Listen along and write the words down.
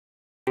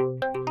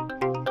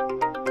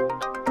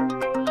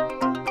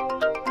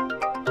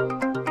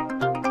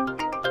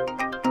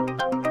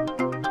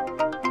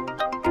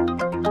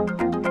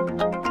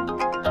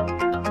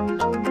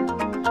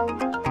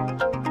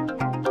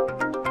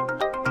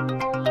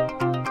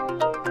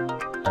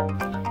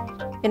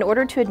In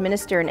order to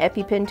administer an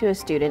EpiPen to a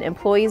student,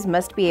 employees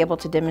must be able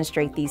to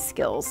demonstrate these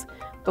skills.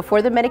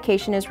 Before the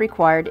medication is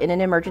required in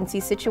an emergency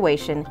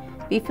situation,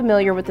 be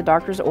familiar with the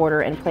doctor's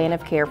order and plan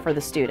of care for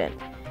the student.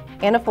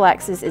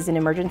 Anaphylaxis is an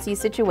emergency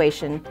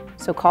situation,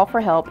 so call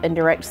for help and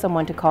direct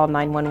someone to call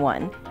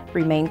 911.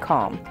 Remain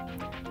calm.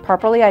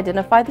 Properly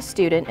identify the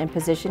student and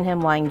position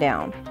him lying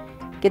down.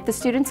 Get the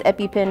student's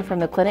EpiPen from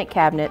the clinic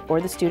cabinet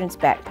or the student's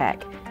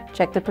backpack.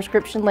 Check the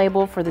prescription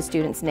label for the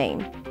student's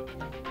name.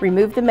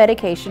 Remove the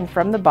medication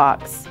from the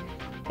box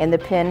and the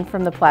pen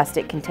from the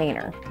plastic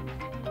container.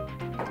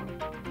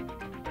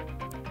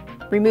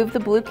 Remove the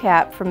blue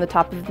cap from the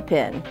top of the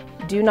pen.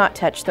 Do not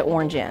touch the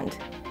orange end.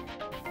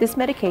 This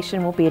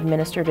medication will be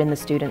administered in the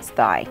student's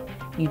thigh.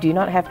 You do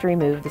not have to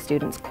remove the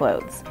student's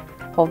clothes.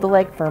 Hold the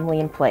leg firmly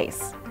in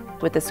place.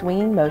 With a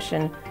swinging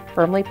motion,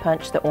 firmly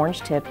punch the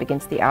orange tip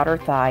against the outer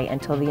thigh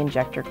until the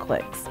injector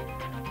clicks.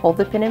 Hold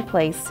the pen in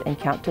place and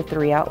count to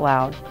 3 out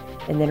loud,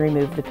 and then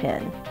remove the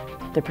pen.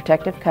 The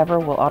protective cover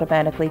will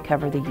automatically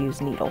cover the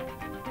used needle.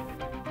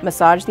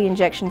 Massage the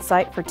injection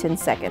site for 10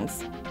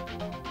 seconds.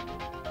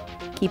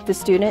 Keep the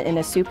student in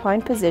a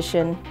supine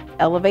position,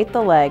 elevate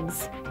the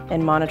legs,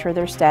 and monitor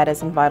their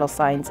status and vital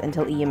signs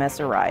until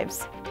EMS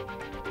arrives.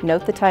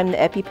 Note the time the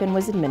EpiPen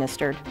was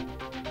administered.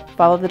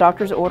 Follow the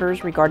doctor's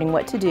orders regarding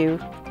what to do.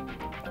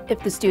 If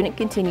the student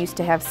continues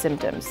to have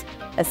symptoms,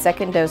 a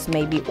second dose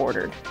may be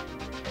ordered.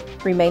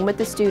 Remain with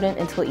the student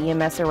until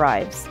EMS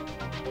arrives.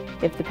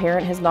 If the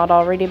parent has not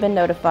already been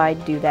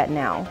notified, do that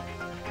now.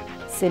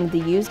 Send the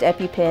used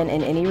EpiPen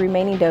and any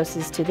remaining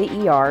doses to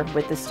the ER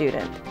with the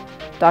student.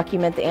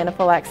 Document the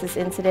anaphylaxis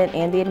incident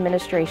and the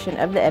administration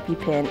of the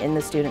EpiPen in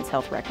the student's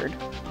health record.